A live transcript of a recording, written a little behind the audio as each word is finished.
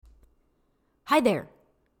Hi there.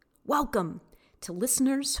 Welcome to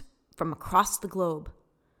listeners from across the globe.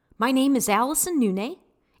 My name is Allison Nune,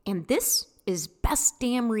 and this is Best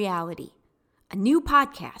Damn Reality, a new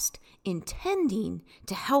podcast intending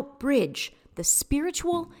to help bridge the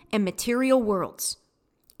spiritual and material worlds.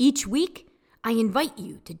 Each week, I invite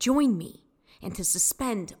you to join me and to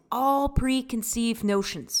suspend all preconceived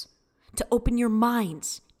notions, to open your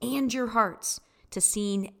minds and your hearts to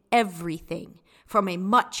seeing everything from a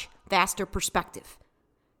much vaster perspective.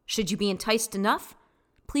 Should you be enticed enough,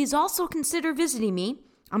 please also consider visiting me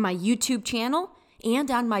on my YouTube channel and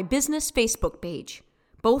on my business Facebook page,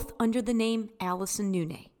 both under the name Allison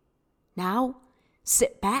Nune. Now,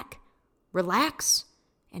 sit back, relax,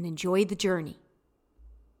 and enjoy the journey.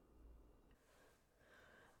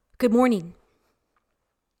 Good morning.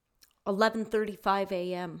 11:35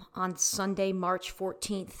 a.m. on Sunday, March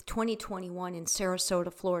 14th, 2021 in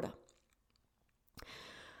Sarasota, Florida.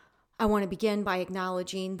 I want to begin by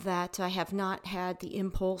acknowledging that I have not had the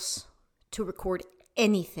impulse to record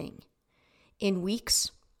anything in weeks.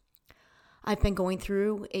 I've been going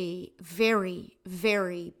through a very,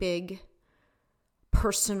 very big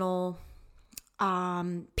personal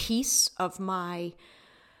piece of my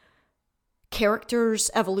character's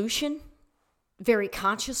evolution, very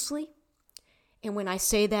consciously. And when I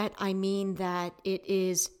say that, I mean that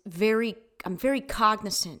I'm very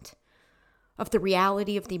cognizant of the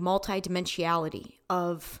reality of the multidimensionality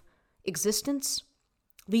of existence,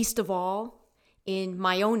 least of all in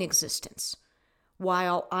my own existence.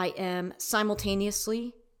 While I am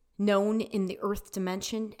simultaneously known in the earth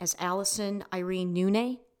dimension as Allison Irene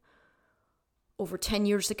Nune, over 10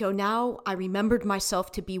 years ago now, I remembered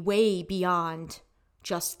myself to be way beyond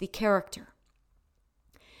just the character.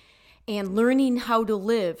 And learning how to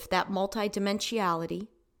live that multidimensionality,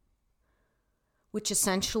 which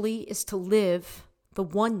essentially is to live the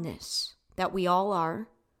oneness that we all are,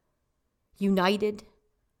 united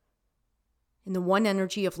in the one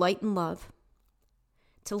energy of light and love,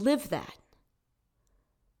 to live that,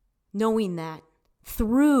 knowing that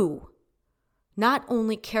through not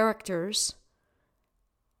only characters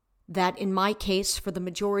that in my case for the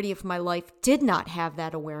majority of my life did not have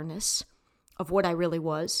that awareness of what I really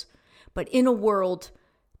was, but in a world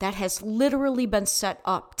that has literally been set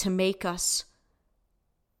up to make us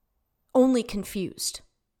only confused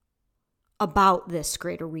about this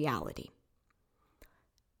greater reality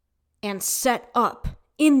and set up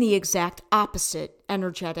in the exact opposite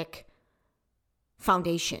energetic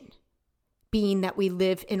foundation, being that we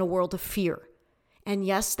live in a world of fear. And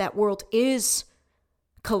yes, that world is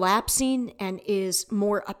collapsing and is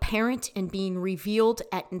more apparent and being revealed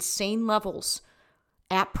at insane levels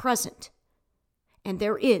at present. And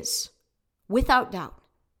there is, without doubt,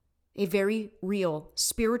 a very real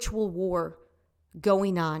spiritual war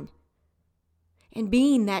going on. And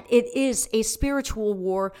being that it is a spiritual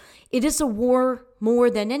war, it is a war more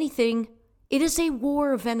than anything. It is a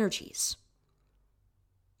war of energies.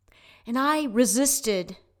 And I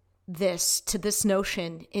resisted this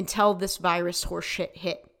notion until this virus horseshit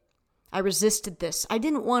hit. I resisted this. I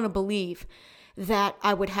didn't want to believe that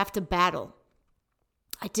I would have to battle.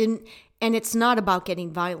 I didn't, and it's not about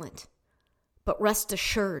getting violent, but rest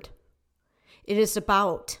assured, it is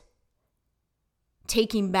about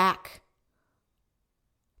taking back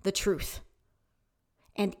the truth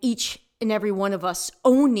and each and every one of us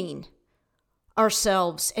owning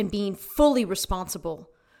ourselves and being fully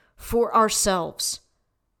responsible for ourselves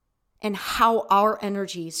and how our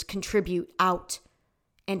energies contribute out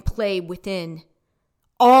and play within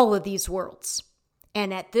all of these worlds.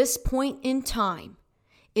 And at this point in time,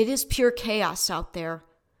 it is pure chaos out there,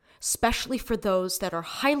 especially for those that are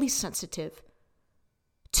highly sensitive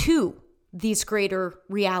to these greater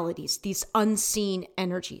realities, these unseen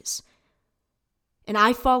energies. And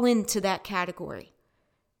I fall into that category.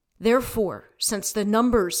 Therefore, since the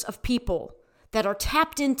numbers of people that are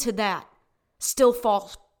tapped into that still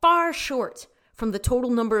fall far short from the total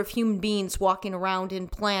number of human beings walking around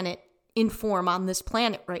in form on this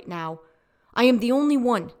planet right now, I am the only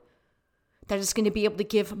one that is going to be able to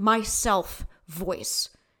give myself voice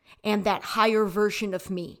and that higher version of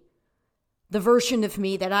me. The version of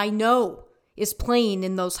me that I know is playing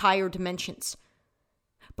in those higher dimensions.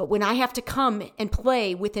 But when I have to come and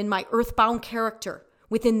play within my earthbound character,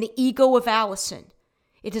 within the ego of Allison,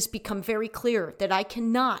 it has become very clear that I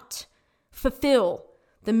cannot fulfill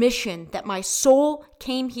the mission that my soul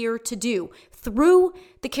came here to do through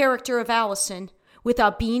the character of Allison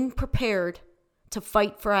without being prepared to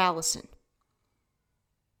fight for Allison.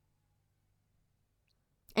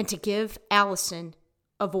 And to give Allison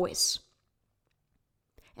a voice.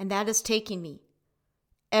 And that is taking me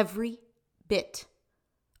every bit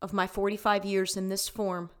of my 45 years in this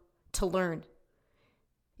form to learn.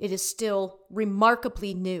 It is still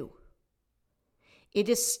remarkably new. It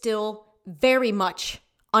is still very much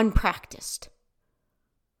unpracticed.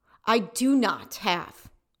 I do not have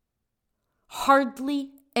hardly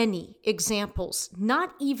any examples,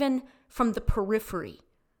 not even from the periphery,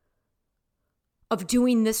 of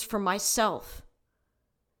doing this for myself,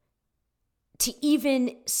 to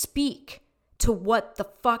even speak to what the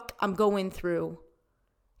fuck I'm going through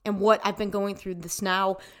and what I've been going through this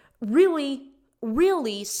now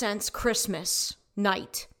really since Christmas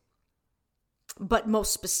night. But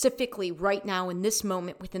most specifically right now in this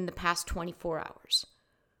moment within the past 24 hours.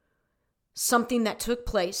 Something that took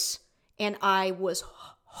place and I was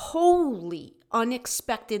wholly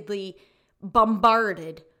unexpectedly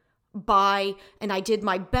bombarded by, and I did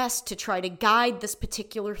my best to try to guide this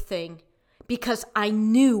particular thing because I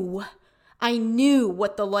knew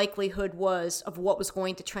what the likelihood was of what was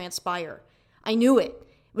going to transpire. I knew it.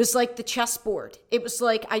 It was like the chessboard. It was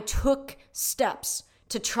like I took steps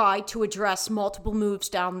to try to address multiple moves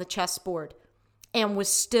down the chessboard and was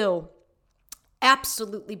still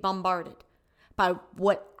absolutely bombarded by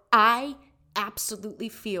what I absolutely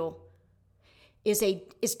feel is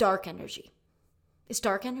dark energy. It's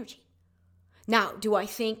dark energy. Now, do I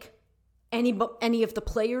think any of the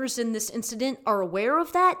players in this incident are aware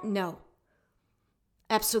of that? No.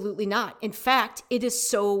 Absolutely not. In fact, it is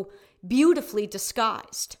so beautifully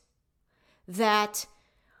disguised that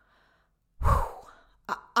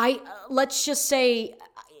let's just say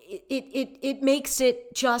it makes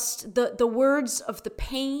it just the words of the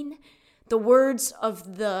pain, the words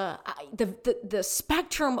of the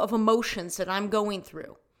spectrum of emotions that I'm going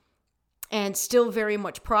through and still very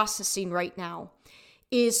much processing right now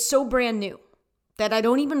is so brand new that I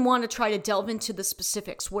don't even want to try to delve into the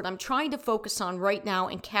specifics. What I'm trying to focus on right now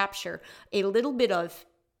and capture a little bit of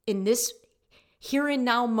in this here and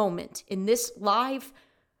now moment, in this live,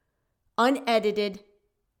 unedited,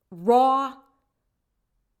 raw,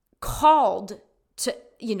 called to,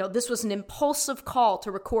 this was an impulsive call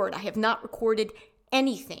to record. I have not recorded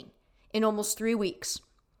anything in almost 3 weeks.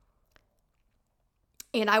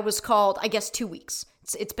 And I was called, I guess, 2 weeks.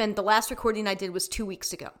 It's been, the last recording I did was 2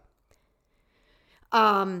 weeks ago.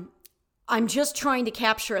 I'm just trying to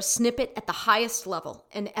capture a snippet at the highest level.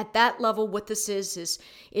 And at that level, what this is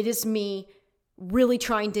it is me really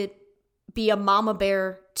trying to be a mama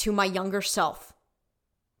bear to my younger self.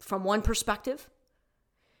 From one perspective,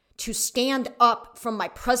 to stand up from my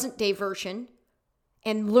present day version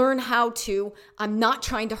and learn how to, I'm not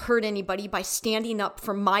trying to hurt anybody by standing up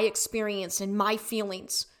for my experience and my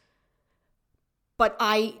feelings. But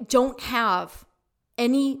I don't have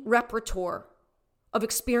any repertoire of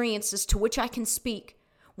experiences to which I can speak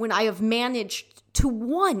when I have managed to,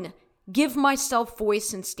 one, give myself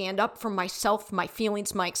voice and stand up for myself, my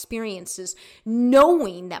feelings, my experiences,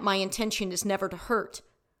 knowing that my intention is never to hurt.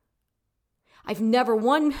 I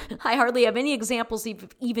hardly have any examples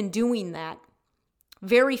of even doing that.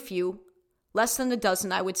 Very few, less than a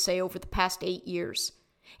dozen, I would say, over the past 8 years.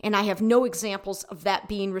 And I have no examples of that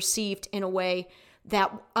being received in a way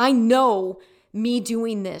that I know me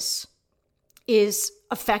doing this is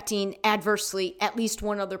affecting adversely at least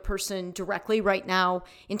one other person directly right now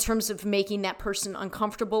in terms of making that person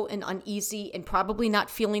uncomfortable and uneasy and probably not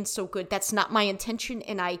feeling so good. That's not my intention,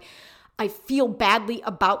 and I feel badly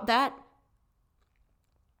about that.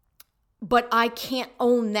 But I can't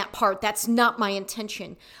own that part. That's not my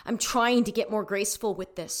intention. I'm trying to get more graceful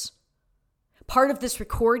with this. Part of this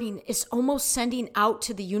recording is almost sending out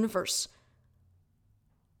to the universe.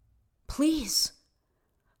 Please,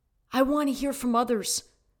 I want to hear from others.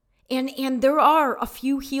 And there are a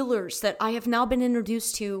few healers that I have now been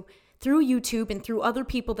introduced to through YouTube and through other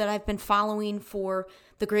people that I've been following for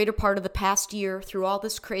the greater part of the past year through all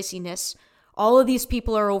this craziness. All of these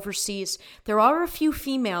people are overseas. There are a few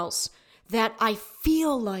females that I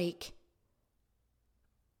feel like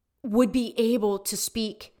would be able to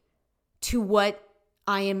speak to what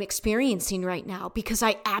I am experiencing right now, because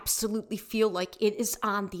I absolutely feel like it is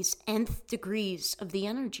on these nth degrees of the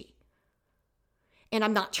energy. And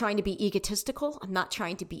I'm not trying to be egotistical. I'm not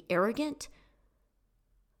trying to be arrogant.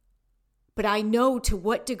 But I know to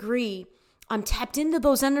what degree I'm tapped into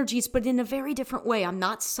those energies, but in a very different way. I'm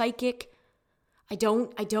not psychic.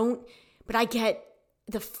 But I get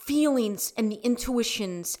the feelings and the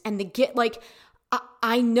intuitions and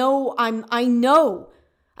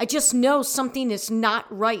I just know something is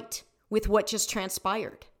not right with what just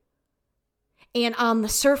transpired. And on the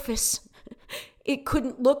surface, it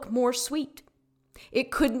couldn't look more sweet.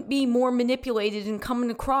 It couldn't be more manipulated and coming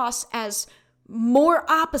across as more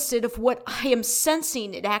opposite of what I am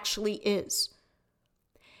sensing it actually is.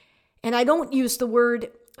 And I don't use the word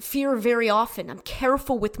fear very often. I'm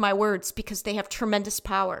careful with my words because they have tremendous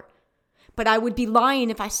power. But I would be lying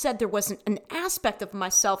if I said there wasn't an aspect of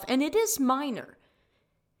myself, and it is minor,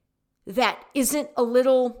 that isn't a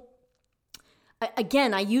little,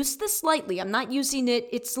 again, I use this lightly. I'm not using it,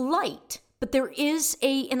 it's light. But there is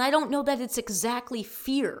and I don't know that it's exactly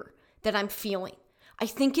fear that I'm feeling. I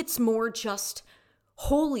think it's more just,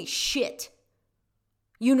 holy shit,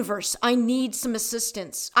 universe, I need some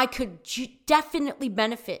assistance. I could definitely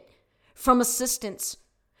benefit from assistance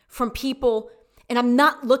from people, and I'm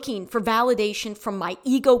not looking for validation from my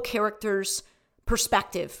ego character's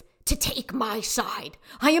perspective to take my side.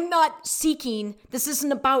 I am not seeking, this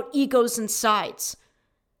isn't about egos and sides.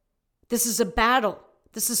 This is a battle.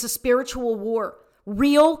 This is a spiritual war.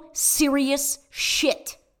 Real, serious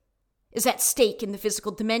shit is at stake in the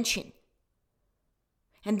physical dimension.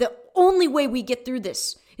 And the only way we get through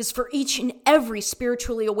this is for each and every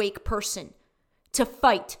spiritually awake person to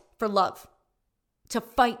fight for love, to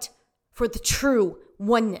fight for the true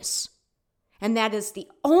oneness. And that is the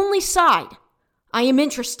only side I am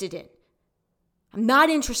interested in. I'm not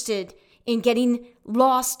interested in getting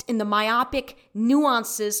lost in the myopic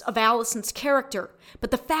nuances of Allison's character.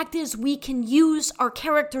 But the fact is, we can use our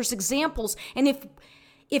characters' examples. And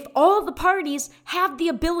if all the parties have the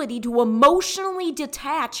ability to emotionally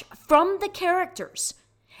detach from the characters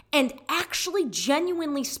and actually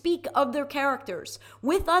genuinely speak of their characters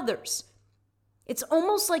with others, it's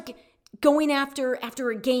almost like going after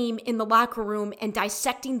a game in the locker room and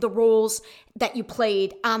dissecting the roles that you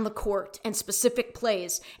played on the court and specific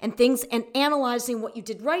plays and things, and analyzing what you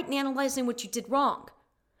did right and analyzing what you did wrong.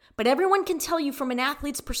 But everyone can tell you from an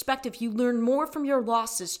athlete's perspective, you learn more from your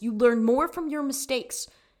losses, you learn more from your mistakes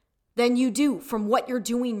than you do from what you're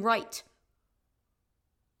doing right.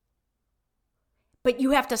 But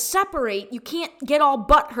you have to separate. You can't get all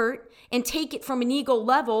butthurt and take it from an ego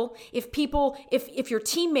level if your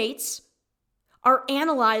teammates are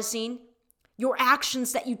analyzing your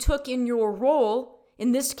actions that you took in your role,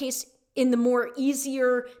 in this case, in the more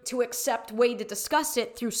easier to accept way to discuss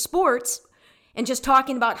it through sports, and just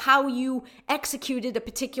talking about how you executed a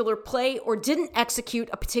particular play or didn't execute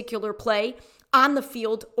a particular play on the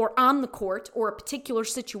field or on the court or a particular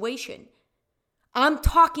situation. I'm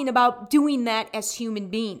talking about doing that as human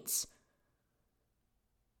beings.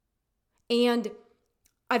 And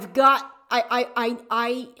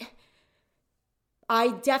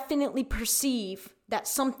I definitely perceive that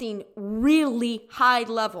something really high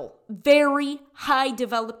level, very high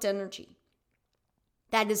developed energy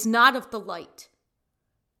that is not of the light.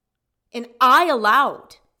 And I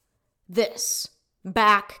allowed this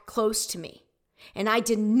back close to me. And I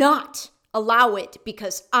did not allow it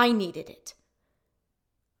because I needed it.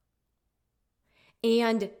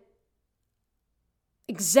 And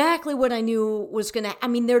exactly what I knew was going to,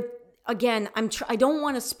 I don't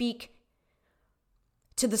want to speak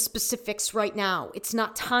to the specifics right now. It's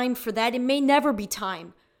not time for that. It may never be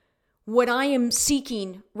time. What I am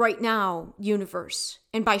seeking right now, universe,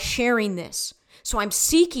 and by sharing this, so I'm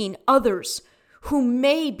seeking others who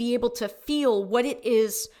may be able to feel what it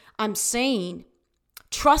is I'm saying,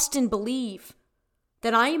 trust and believe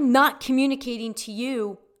that I am not communicating to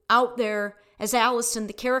you out there as Allison,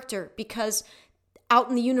 the character, because out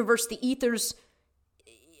in the universe, the ethers,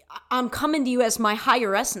 I'm coming to you as my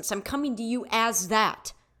higher essence. I'm coming to you as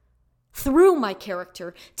that through my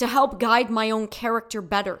character to help guide my own character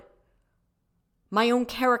better. My own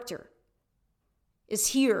character is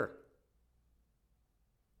here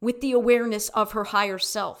with the awareness of her higher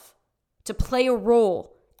self to play a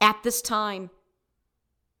role at this time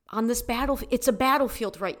on this battlefield. It's a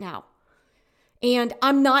battlefield right now. And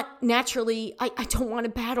I'm not naturally, I don't want to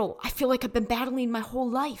battle. I feel like I've been battling my whole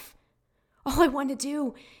life. All I want to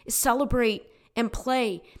do is celebrate and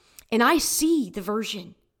play. And I see the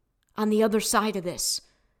version on the other side of this.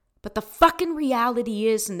 But the fucking reality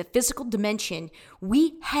is, in the physical dimension,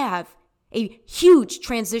 we have a huge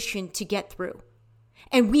transition to get through.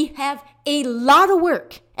 And we have a lot of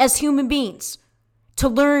work as human beings to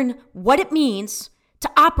learn what it means to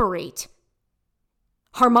operate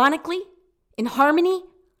harmonically, in harmony,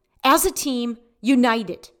 as a team,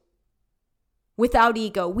 united, without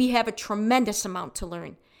ego. We have a tremendous amount to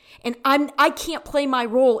learn. And I can't play my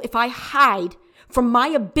role if I hide from my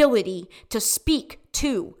ability to speak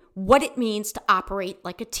to what it means to operate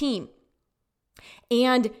like a team.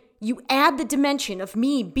 And you add the dimension of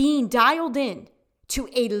me being dialed in to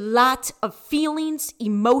a lot of feelings,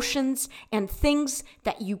 emotions, and things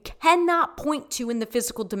that you cannot point to in the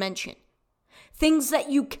physical dimension. things that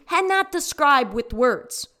you cannot describe with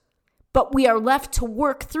words, but we are left to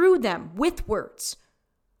work through them with words.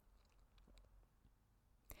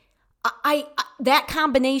 That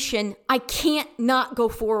combination, I can't not go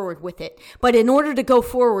forward with it. But in order to go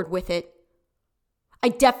forward with it, I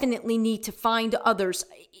definitely need to find others.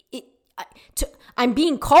 I'm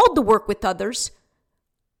being called to work with others,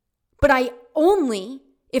 but I only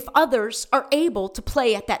if others are able to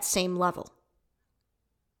play at that same level.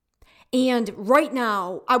 And right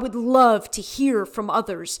now, I would love to hear from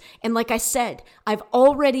others. And like I said, I'm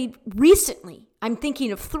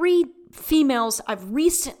thinking of 3 females I've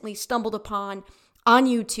recently stumbled upon on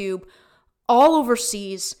YouTube, all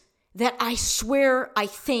overseas, that I swear I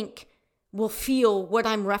think will feel what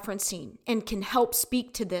I'm referencing and can help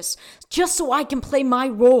speak to this, just so I can play my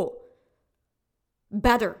role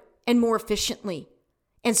better and more efficiently,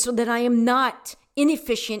 and so that I am not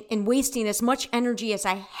inefficient and wasting as much energy as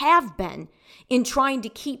I have been in trying to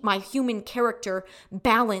keep my human character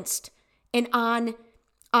balanced and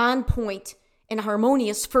on point and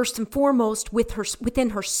harmonious, first and foremost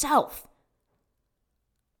within herself.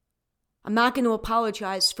 I'm not going to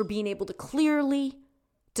apologize for being able to clearly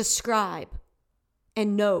describe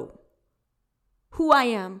and know who I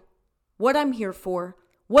am, what I'm here for,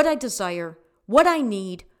 what I desire, what I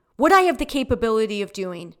need, what I have the capability of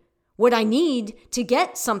doing, what I need to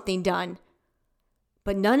get something done.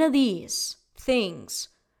 But none of these things,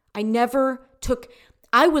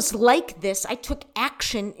 I was like this. I took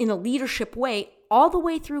action in a leadership way all the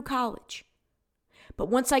way through college. But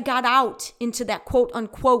once I got out into that quote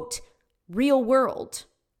unquote real world,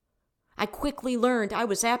 I quickly learned I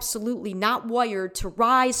was absolutely not wired to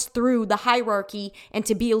rise through the hierarchy and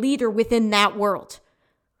to be a leader within that world.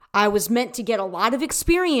 I was meant to get a lot of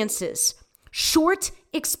experiences, short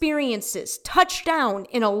experiences, touch down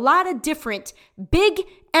in a lot of different big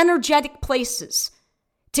energetic places,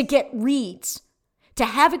 to get reads, to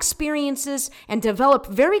have experiences and develop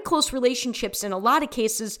very close relationships in a lot of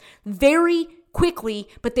cases very quickly,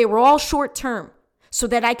 but they were all short term, so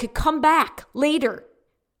that I could come back later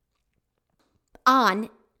on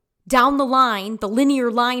down the line, the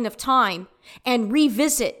linear line of time, and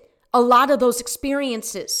revisit a lot of those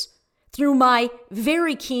experiences through my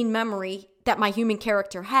very keen memory that my human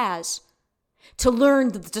character has, to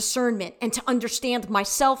learn the discernment and to understand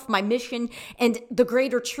myself, my mission, and the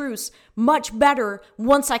greater truths much better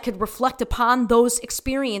once I could reflect upon those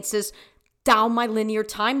experiences down my linear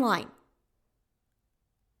timeline.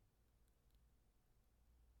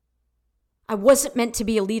 I wasn't meant to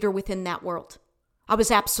be a leader within that world. I was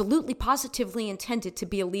absolutely positively intended to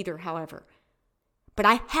be a leader, however. But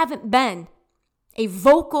I haven't been a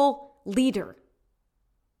vocal leader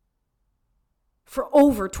for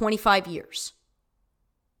over 25 years.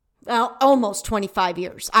 Well, almost 25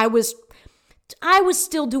 years. I was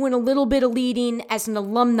still doing a little bit of leading as an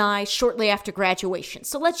alumni shortly after graduation.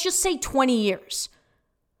 So let's just say 20 years.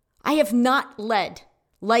 I have not led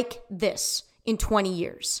like this in 20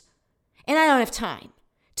 years. And I don't have time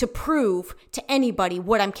to prove to anybody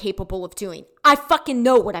what I'm capable of doing. I fucking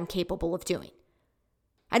know what I'm capable of doing.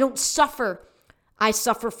 I don't suffer. I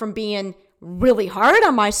suffer from being really hard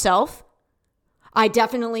on myself. I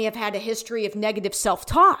definitely have had a history of negative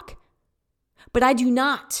self-talk. But I do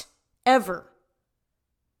not ever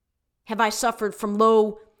have I suffered from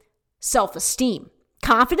low self-esteem.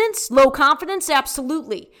 Confidence? Low confidence?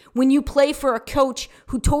 Absolutely. When you play for a coach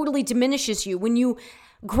who totally diminishes you, when you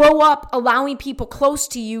grow up allowing people close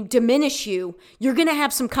to you diminish you, you're going to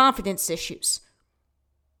have some confidence issues.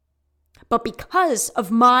 But because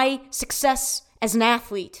of my success as an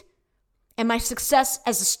athlete and my success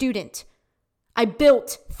as a student, I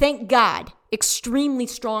built, thank God, extremely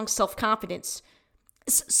strong self-confidence,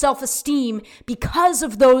 self-esteem because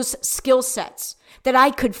of those skill sets that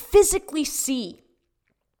I could physically see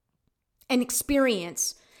and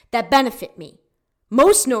experience that benefit me,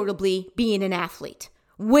 most notably being an athlete,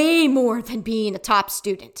 way more than being a top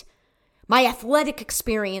student. My athletic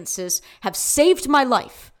experiences have saved my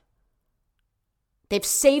life. They've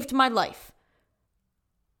saved my life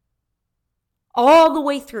all the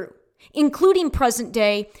way through, including present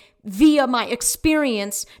day, via my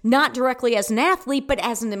experience, not directly as an athlete, but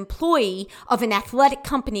as an employee of an athletic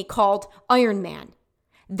company called Ironman.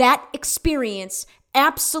 That experience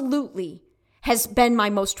absolutely has been my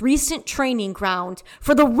most recent training ground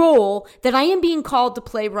for the role that I am being called to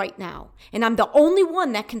play right now. And I'm the only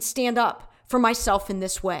one that can stand up for myself in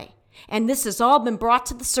this way. And this has all been brought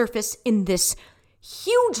to the surface in this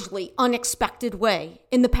hugely unexpected way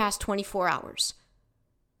in the past 24 hours.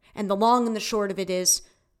 And the long and the short of it is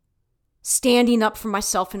standing up for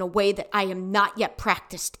myself in a way that I am not yet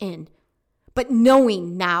practiced in, but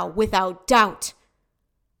knowing now without doubt,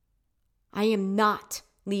 I am not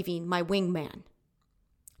leaving my wingman.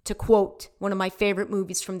 To quote one of my favorite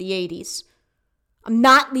movies from the 80s, I'm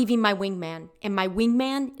not leaving my wingman, and my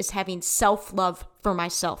wingman is having self-love for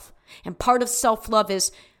myself. And part of self-love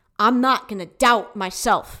is I'm not going to doubt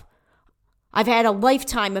myself. I've had a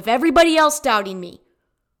lifetime of everybody else doubting me.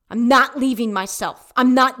 I'm not leaving myself.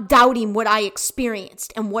 I'm not doubting what I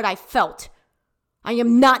experienced and what I felt. I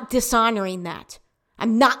am not dishonoring that.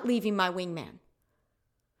 I'm not leaving my wingman.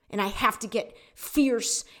 And I have to get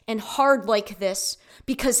fierce and hard like this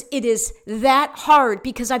because it is that hard,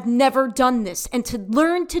 because I've never done this. And to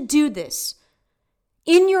learn to do this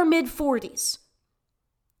in your mid-40s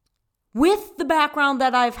with the background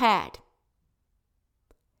that I've had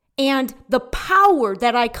and the power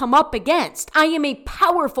that I come up against, I am a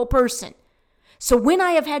powerful person. So when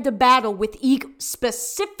I have had to battle with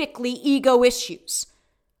specifically ego issues,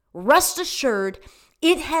 rest assured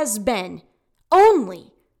it has been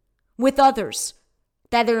only with others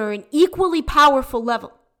that are an equally powerful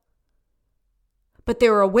level. But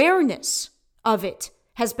their awareness of it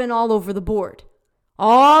has been all over the board.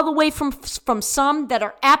 All the way from some that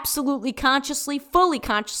are absolutely consciously, fully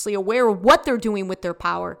consciously aware of what they're doing with their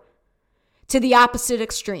power, to the opposite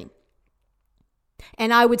extreme.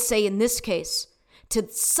 And I would say in this case, to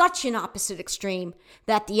such an opposite extreme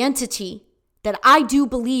that the entity that I do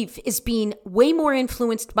believe is being way more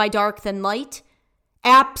influenced by dark than light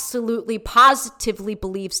absolutely, positively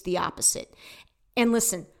believes the opposite. And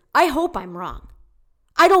listen, I hope I'm wrong.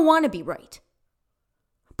 I don't want to be right.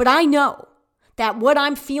 But I know that what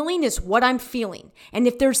I'm feeling is what I'm feeling. And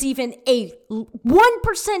if there's even a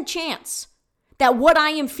 1% chance that what I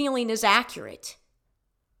am feeling is accurate,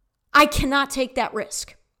 I cannot take that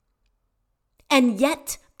risk. And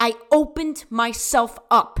yet, I opened myself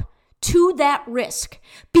up to that risk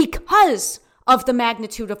because of the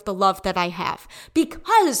magnitude of the love that I have,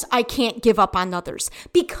 because I can't give up on others,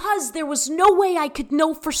 because there was no way I could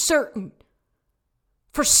know for certain,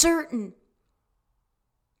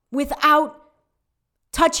 without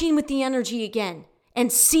touching with the energy again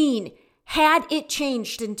and seeing, had it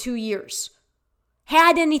changed in 2 years?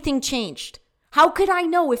 Had anything changed? How could I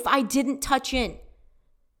know if I didn't touch in?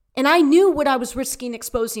 And I knew what I was risking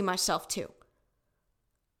exposing myself to.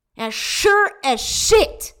 As sure as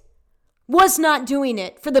shit was not doing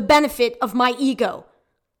it for the benefit of my ego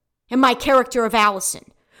and my character of Allison,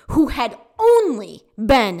 who had only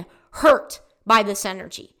been hurt by this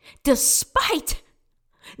energy, despite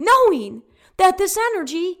knowing that this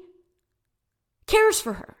energy cares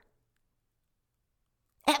for her.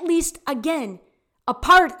 At least, again, a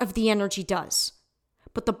part of the energy does.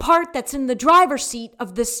 But the part that's in the driver's seat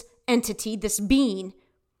of this entity, this being,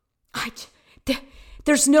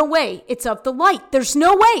 there's no way it's of the light. There's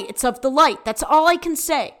no way it's of the light. That's all I can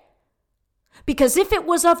say. Because if it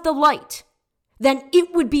was of the light, then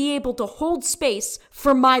it would be able to hold space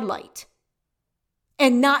for my light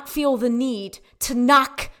and not feel the need to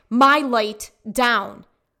knock my light down.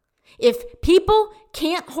 If people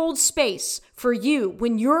can't hold space for you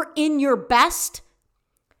when you're in your best,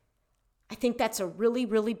 I think that's a really,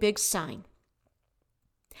 really big sign.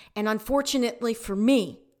 And unfortunately for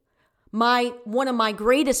me, one of my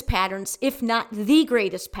greatest patterns, if not the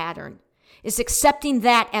greatest pattern, is accepting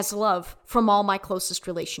that as love from all my closest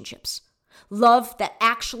relationships. Love that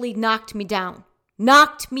actually knocked me down.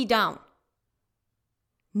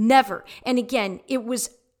 Never. And again, it was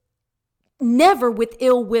never with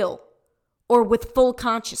ill will or with full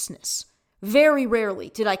consciousness. Very rarely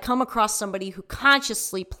did I come across somebody who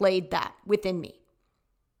consciously played that within me.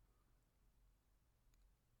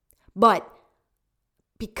 But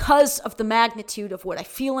because of the magnitude of what I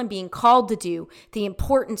feel I'm being called to do, the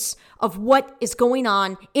importance of what is going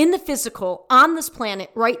on in the physical, on this planet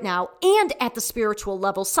right now, and at the spiritual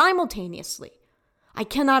level simultaneously, I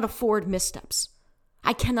cannot afford missteps.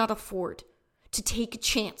 I cannot afford to take a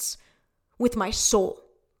chance with my soul.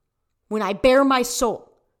 When I bare my soul,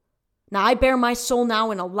 now I bare my soul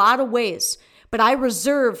now in a lot of ways, but I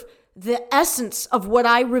reserve the essence of what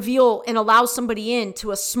I reveal and allow somebody in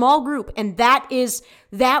to a small group. And that is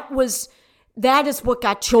what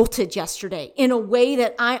got jolted yesterday in a way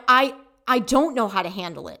that I don't know how to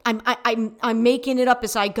handle it. I'm making it up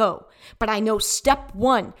as I go, but I know step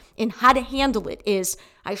one in how to handle it is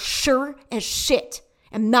I sure as shit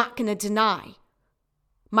am not going to deny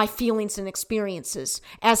my feelings and experiences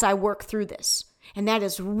as I work through this. And that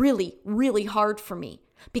is really, really hard for me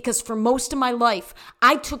because for most of my life,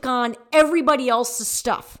 I took on everybody else's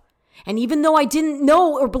stuff. And even though I didn't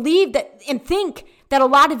know or believe that and think that a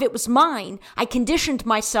lot of it was mine, I conditioned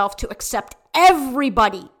myself to accept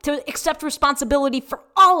everybody to accept responsibility for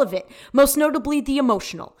all of it, most notably the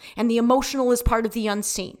emotional. And the emotional is part of the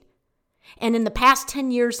unseen. And in the past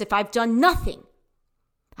 10 years, if I've done nothing,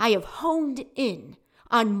 I have honed in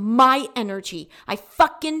on my energy. I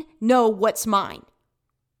fucking know what's mine.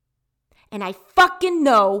 And I fucking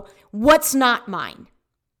know what's not mine.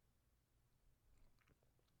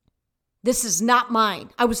 This is not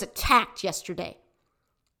mine. I was attacked yesterday.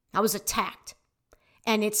 I was attacked.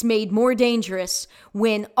 And it's made more dangerous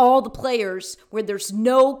when all the players, where there's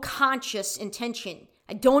no conscious intention.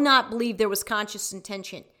 I do not believe there was conscious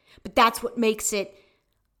intention. But that's what makes it,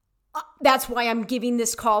 that's why I'm giving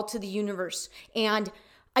this call to the universe. And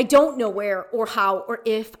I don't know where or how or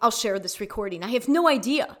if I'll share this recording. I have no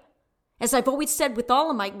idea. As I've always said with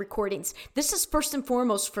all of my recordings, this is first and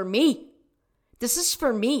foremost for me. This is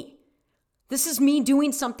for me. This is me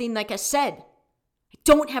doing something, like I said. I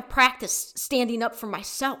don't have practice standing up for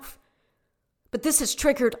myself. But this has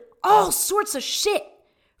triggered all sorts of shit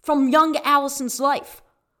from young Allison's life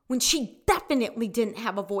when she definitely didn't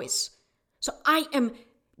have a voice. So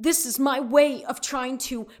this is my way of trying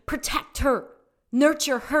to protect her,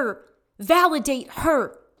 nurture her, validate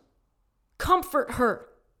her, comfort her.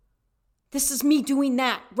 This is me doing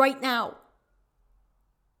that right now.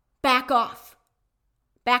 Back off.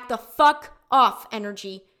 Back the fuck off,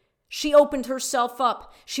 energy. She opened herself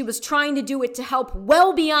up. She was trying to do it to help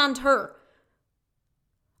well beyond her.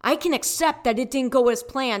 I can accept that it didn't go as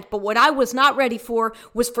planned, but what I was not ready for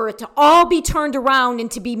was for it to all be turned around and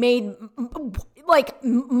to be made like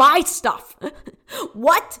my stuff.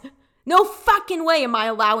 What? No fucking way am I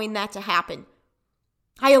allowing that to happen.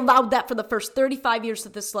 I allowed that for the first 35 years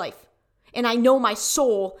of this life. And I know my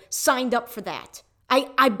soul signed up for that.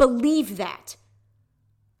 I believe that.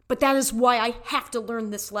 But that is why I have to learn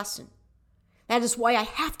this lesson. That is why I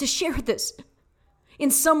have to share this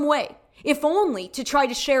in some way, if only to try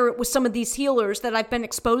to share it with some of these healers that I've been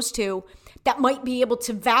exposed to that might be able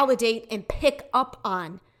to validate and pick up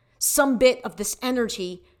on some bit of this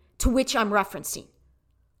energy to which I'm referencing.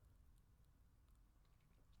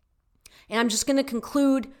 And I'm just going to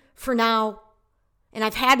conclude for now. And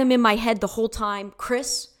I've had him in my head the whole time.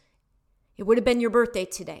 Chris, it would have been your birthday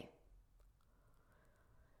today.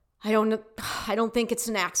 I don't think it's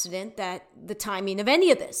an accident that the timing of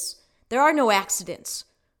any of this. There are no accidents.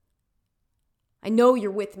 I know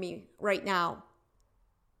you're with me right now.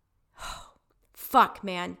 Fuck,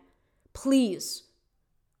 man. Please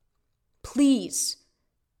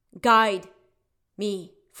guide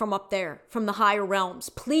me from up there, from the higher realms.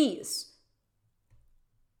 Please.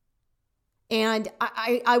 And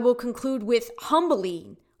I will conclude with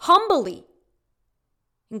humbly,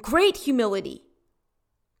 in great humility,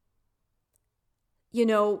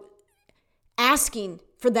 asking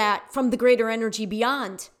for that from the greater energy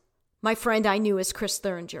beyond my friend I knew as Chris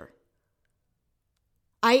Thuringer.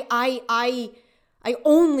 I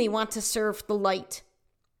only want to serve the light.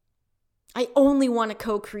 I only want to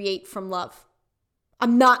co-create from love.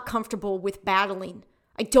 I'm not comfortable with battling.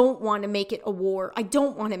 I don't want to make it a war. I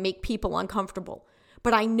don't want to make people uncomfortable.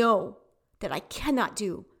 But I know that I cannot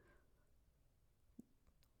do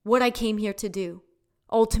what I came here to do,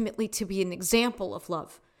 ultimately to be an example of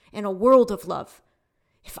love and a world of love,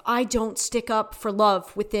 if I don't stick up for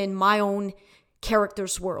love within my own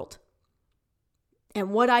character's world.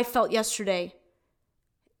 And what I felt yesterday,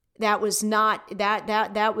 that was not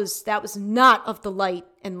of the light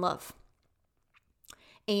and love.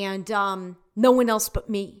 And no one else but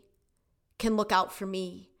me can look out for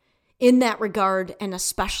me in that regard, and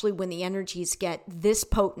especially when the energies get this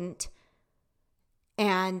potent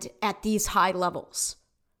and at these high levels.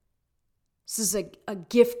 This is a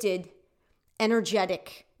gifted,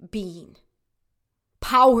 energetic being.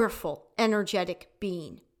 Powerful, energetic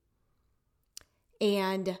being.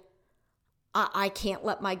 And I can't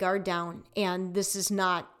let my guard down. And this is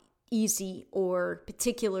not easy or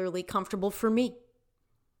particularly comfortable for me.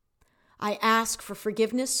 I ask for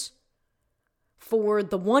forgiveness for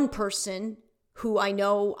the one person who I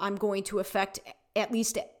know I'm going to affect, at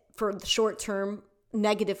least for the short term,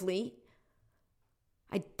 negatively.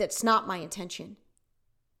 That's not my intention.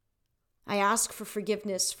 I ask for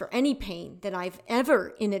forgiveness for any pain that I've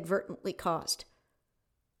ever inadvertently caused.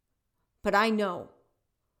 But I know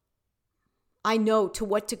to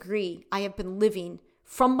what degree I have been living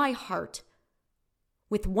from my heart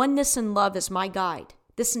with oneness and love as my guide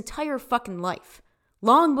this entire fucking life,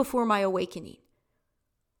 long before my awakening.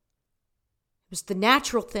 It was the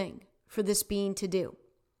natural thing for this being to do.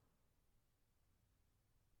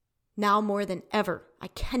 Now more than ever, I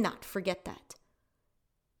cannot forget that.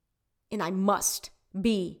 And I must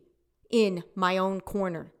be in my own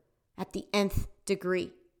corner at the nth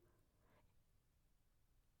degree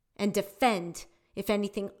and defend if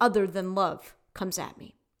anything other than love comes at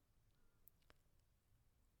me.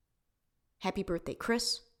 Happy birthday,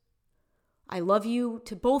 Chris. I love you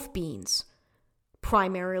to both beings,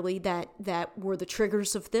 primarily that were the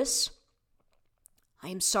triggers of this. I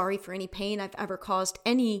am sorry for any pain I've ever caused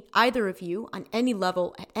either of you on any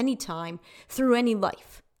level at any time through any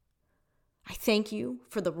life. I thank you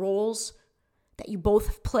for the roles that you both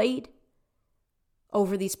have played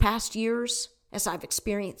over these past years as I've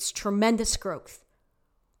experienced tremendous growth.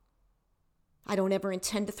 I don't ever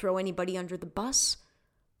intend to throw anybody under the bus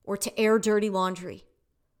or to air dirty laundry.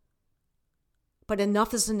 But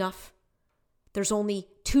enough is enough. There's only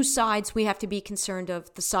two sides we have to be concerned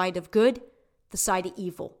of: the side of good, the side of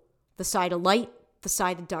evil, the side of light, the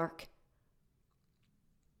side of dark.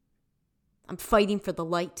 I'm fighting for the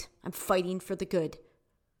light. I'm fighting for the good.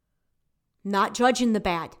 Not judging the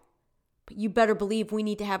bad, but you better believe we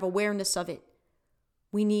need to have awareness of it.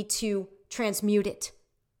 We need to transmute it.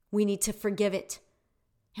 We need to forgive it.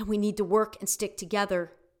 And we need to work and stick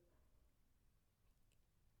together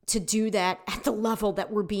to do that at the level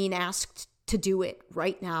that we're being asked to do it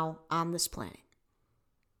right now on this planet.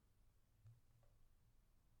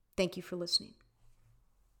 Thank you for listening.